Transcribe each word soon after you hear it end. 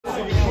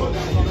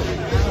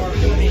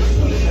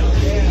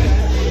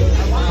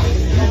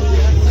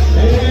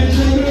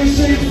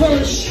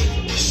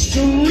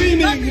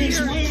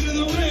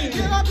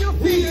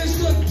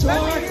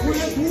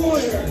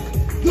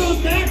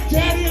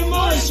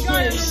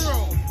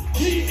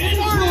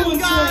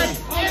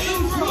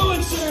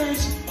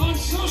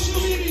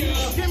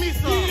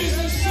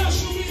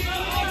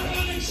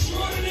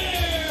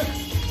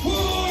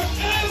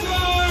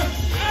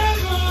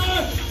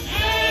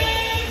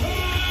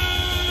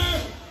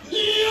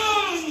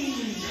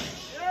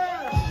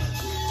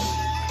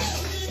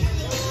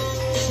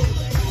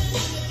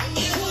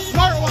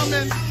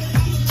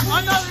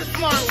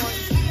Come on.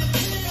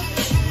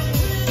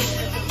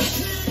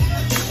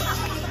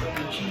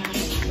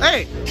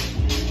 Hey,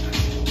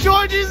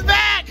 Georgie's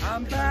back.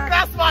 I'm back.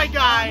 That's my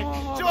guy.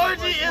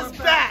 Georgie is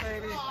back.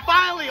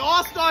 Finally,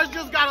 All-Stars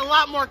just got a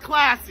lot more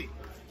classy.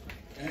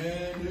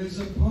 And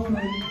his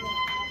opponent.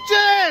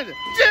 Jen!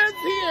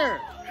 Jen's here!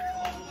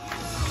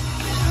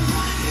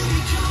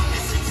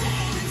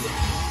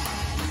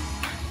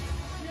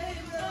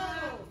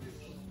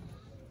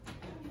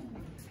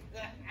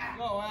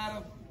 Go,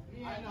 Adam.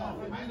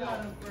 I know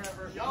him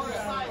forever. Y'all are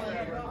silent.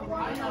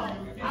 I know.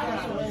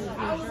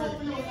 I was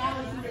hoping it was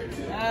Alex here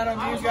too. Adam,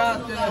 you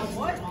got this.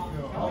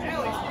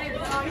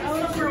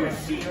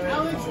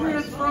 Alex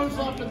Weir throws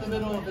up in the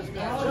middle of this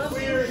match. Alex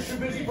Weir is too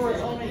busy for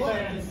his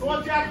OnlyFans. Go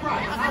on, Jack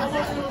Price. How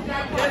much will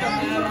Jack Price?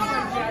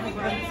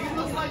 He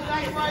looks like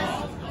Jack Price.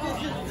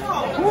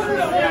 Who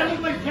does that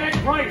look like Jack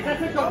Price?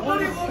 That's like the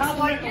worst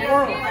compliment in the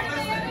world.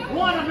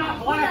 One, I'm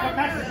not black, I'm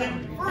Mexican.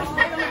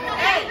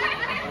 Hey!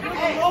 The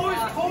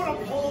lowest totem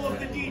pole of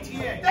the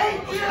DTA.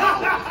 Thank you!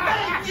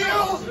 Thank you!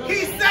 He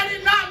said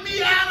it, not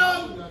me,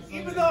 Adam!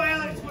 Even though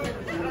Alex Weir.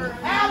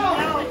 Adam!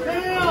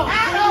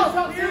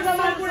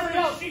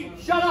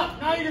 Shut up!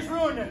 Now you just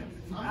ruined it.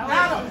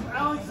 Adam!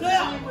 Alex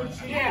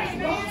Yeah.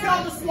 Don't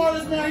tell the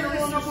smartest man in the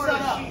room to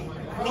shut up. You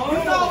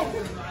know,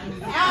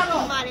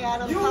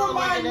 Adam, you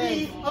remind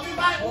me of if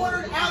I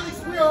ordered Alex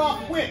Weir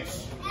off Wick.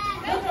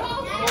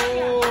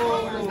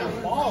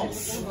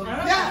 False.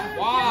 Yeah.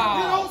 Wow.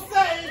 You don't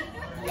say.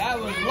 That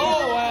was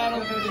low,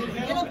 Adam.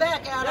 Get him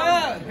back, Adam.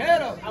 Yeah,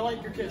 hit him. I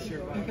like your kiss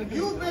shirt.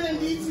 You've been in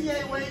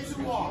DTA way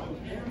too long.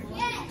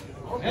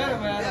 Hit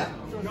him, Adam.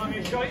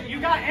 You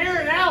got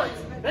Aaron and Alex.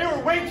 They were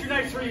way too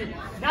nice for you.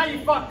 Now you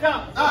fucked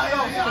up. Yeah, I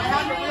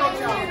had the real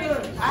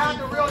challenge. I had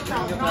the real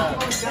challenge. Not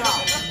going down.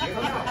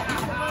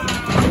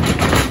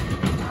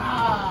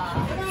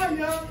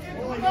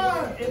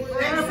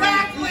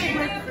 Exactly.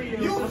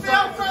 You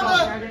fell for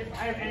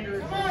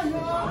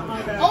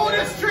the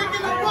oldest trick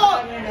in the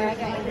book.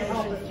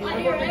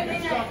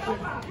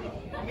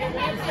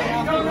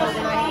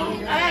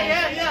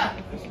 Yeah.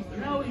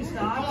 No, he's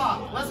not. Come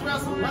on, let's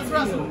wrestle. Let's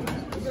wrestle.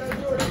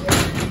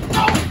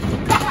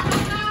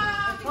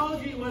 I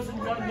told you he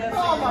wasn't done yet.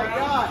 Oh my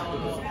God!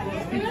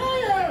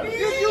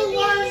 Did you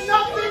learn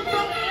nothing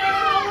from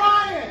Aaron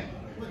O'Ryan?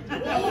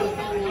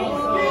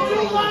 Did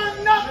you learn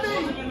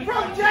nothing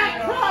from Jack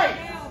Price?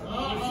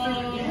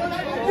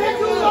 Did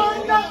you learn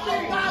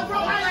nothing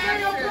from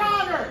Isaiah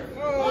Bronner?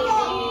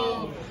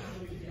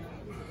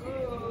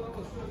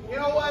 You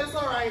know what? It's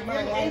all right,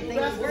 man. Eighth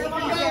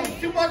best.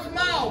 Too much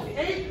mouth.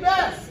 Eighth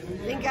best.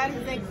 Think I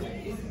didn't think.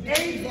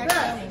 Eighth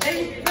best.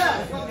 Eighth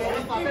best.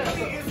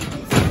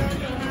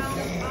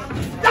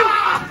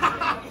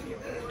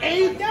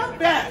 Eighth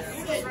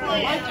best.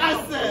 Like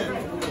I said.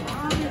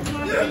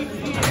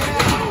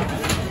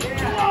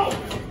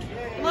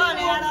 Come on,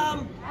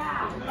 Adam.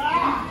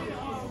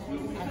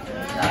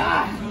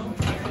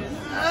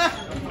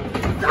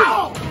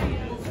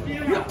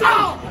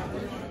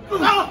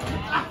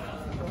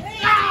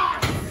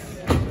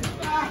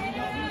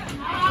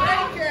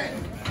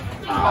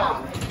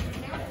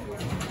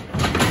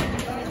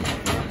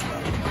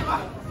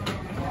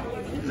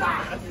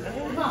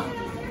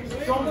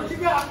 Show them what you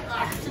got.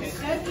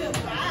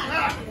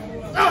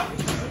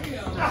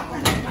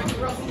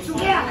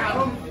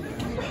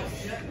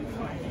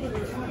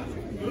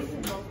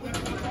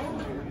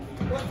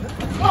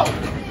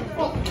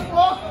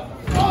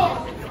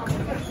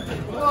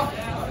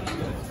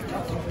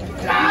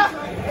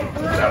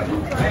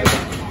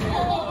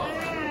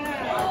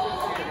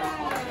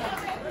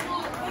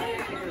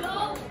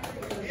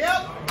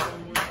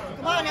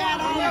 Come on,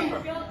 Adam. Remember,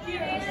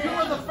 you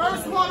were the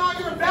first one on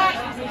your back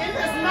in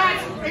this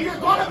match, and you're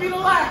going to be the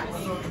last.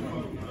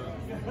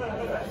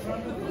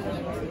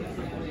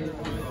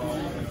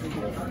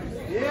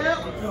 Yep.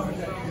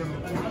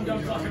 I'm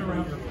done fucking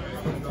around.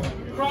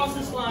 Cross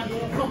this line.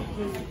 Come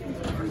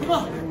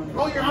on.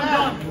 Oh, you're I'm mad.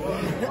 done.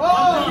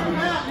 Oh, you're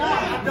mad.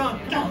 I'm done.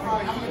 Come on. All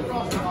right, I'm going to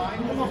cross the line.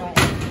 Come on.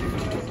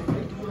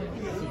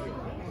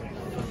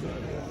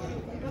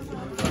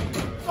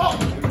 Oh.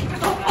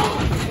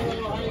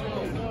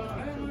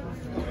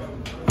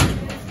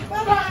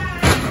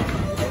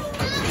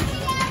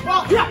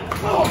 Yeah.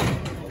 Oh.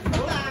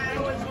 That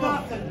was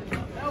nothing.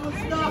 That was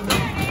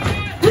nothing.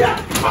 Yeah.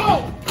 Oh.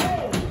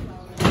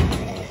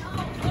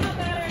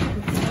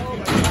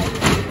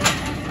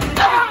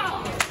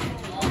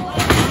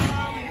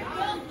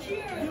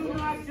 You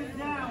knocked it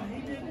down. He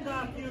didn't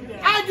knock you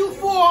down. I do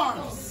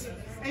forearms,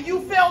 and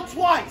you failed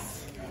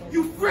twice.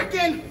 You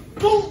freaking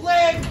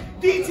bootleg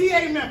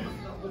DTA member.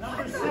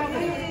 Number 7.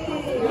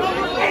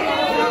 Number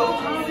 8.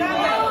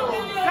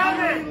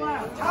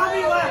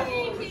 Tommy left.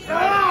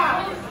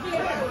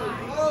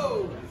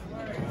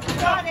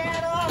 Come on,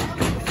 Adam.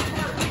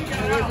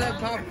 Where's that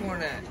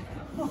popcorn at?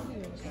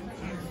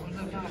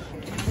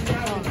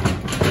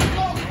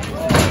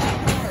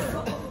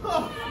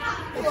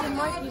 It's in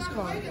Mikey's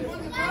car.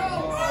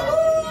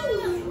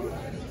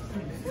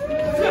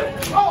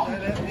 Oh.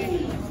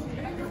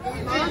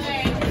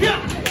 Yeah.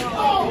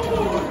 Oh.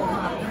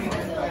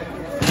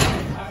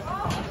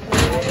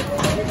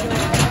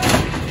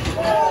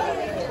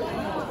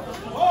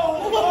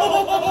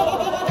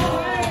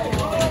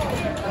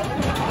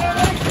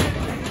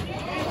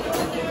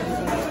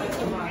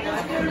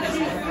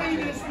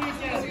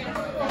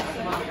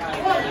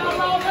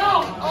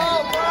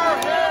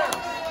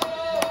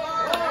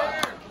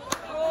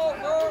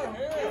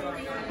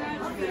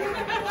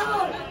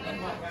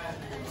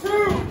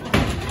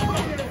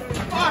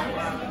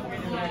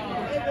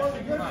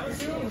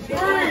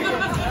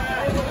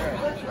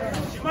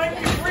 She might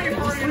be free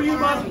for you,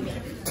 buddy.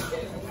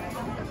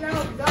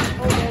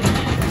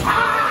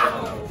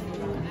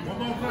 One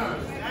more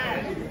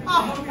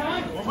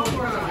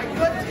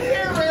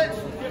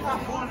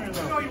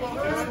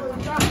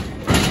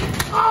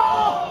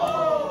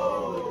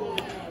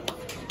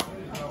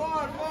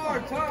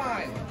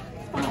time.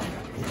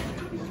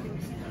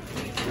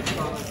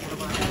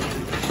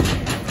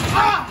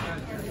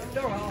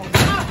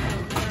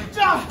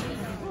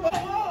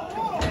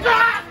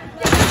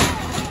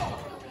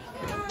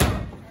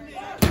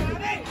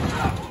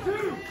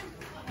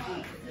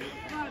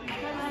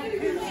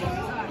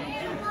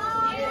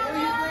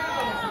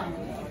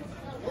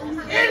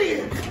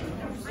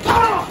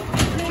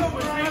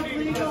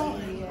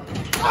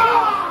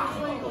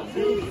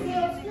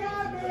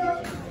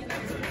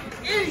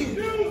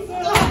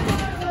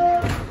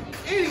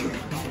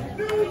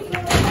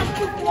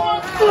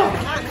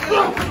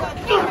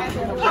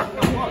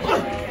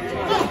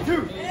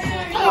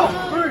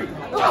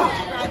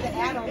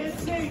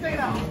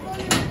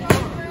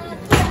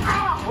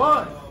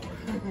 One. Come on. 1,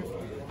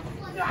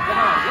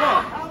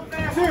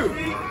 2,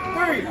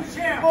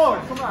 3, 4.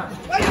 Come on.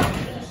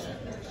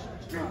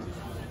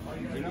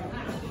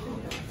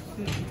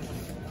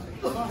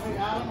 Come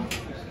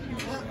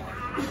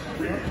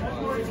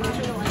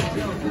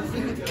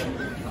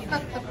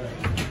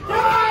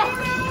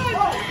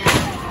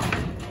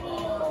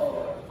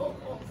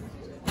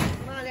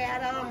on,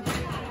 Adam.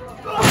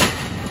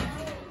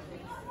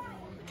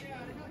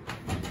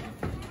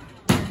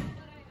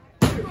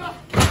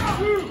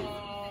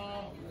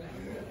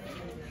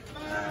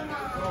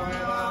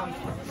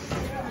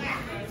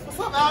 What's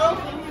up, Adam?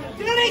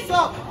 Get an ace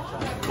up!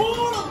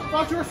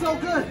 Thought you were so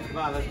good. Come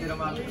on, let's get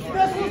him on the court.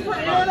 This one's for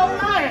Aaron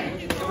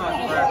O'Brien. Come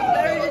on,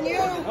 Better than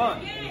you.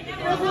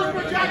 This one's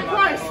for Jack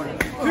Price. 2.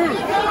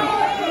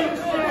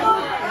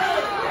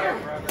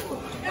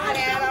 Come on,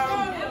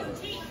 Adam.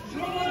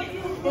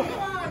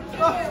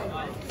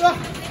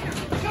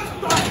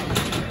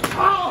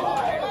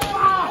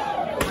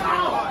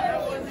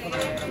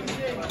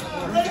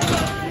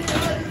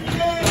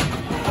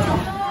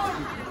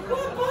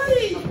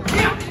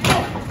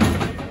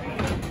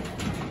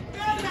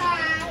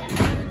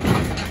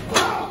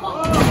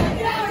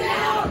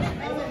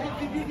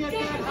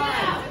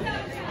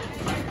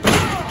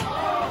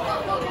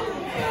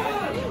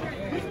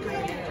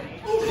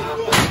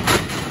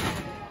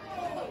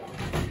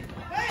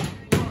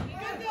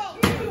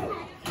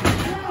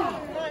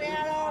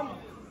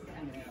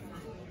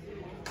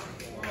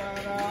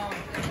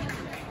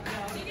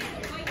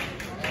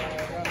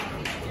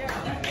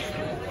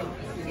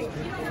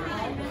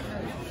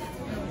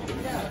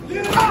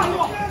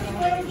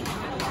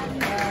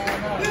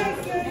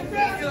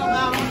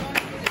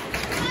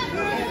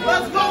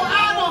 Let's go,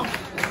 Adam!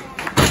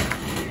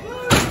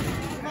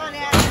 Come on,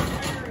 Adam.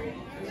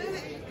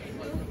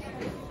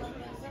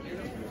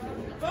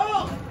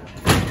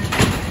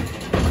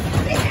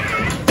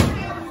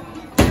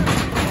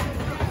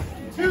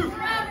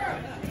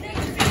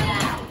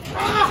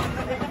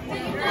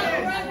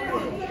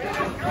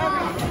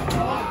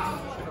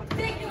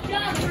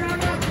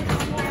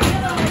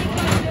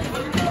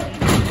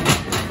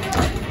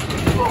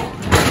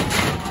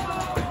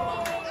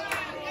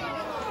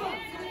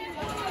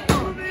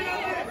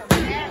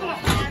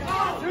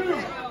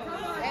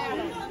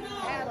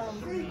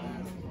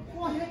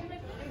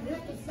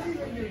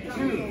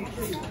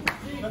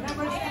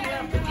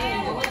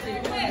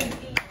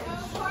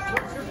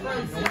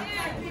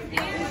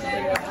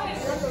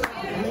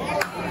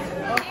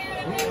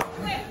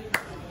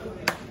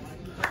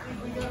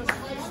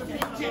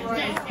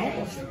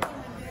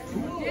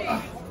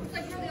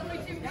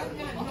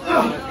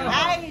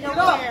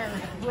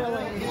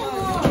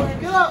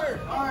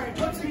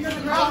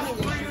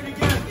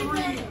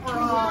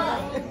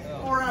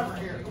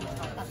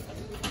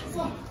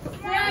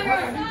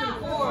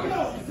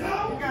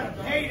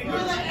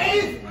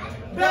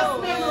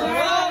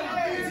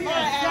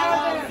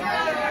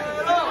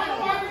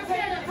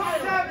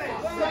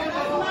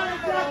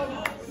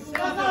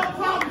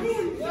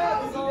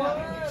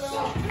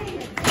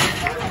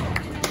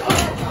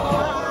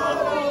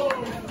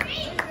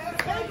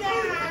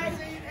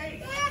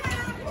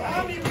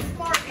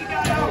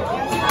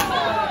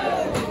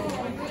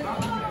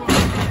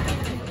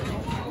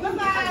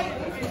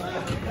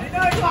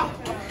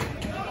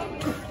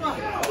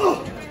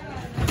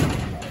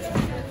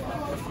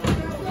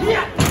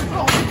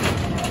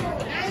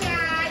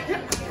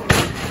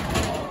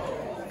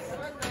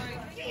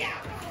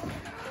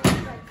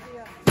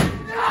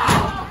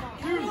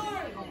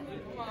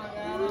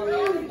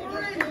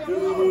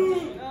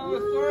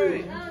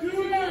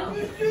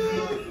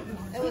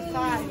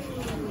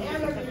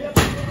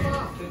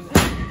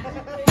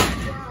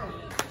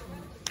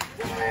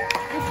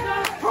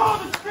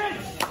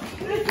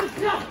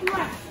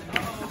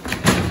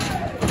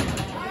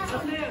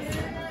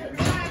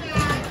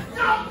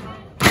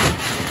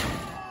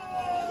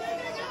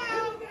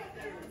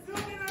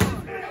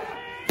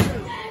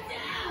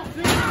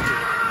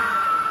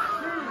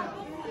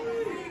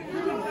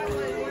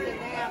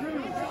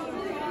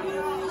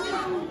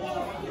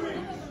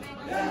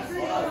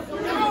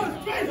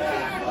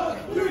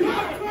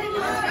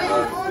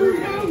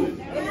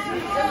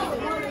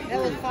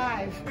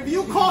 If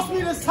you cost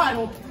me this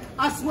title,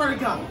 I swear to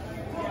God.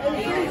 All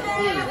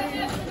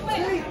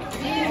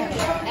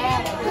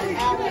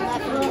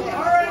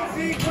right,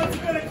 Zeke, what's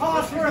it going to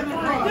cost for a throw?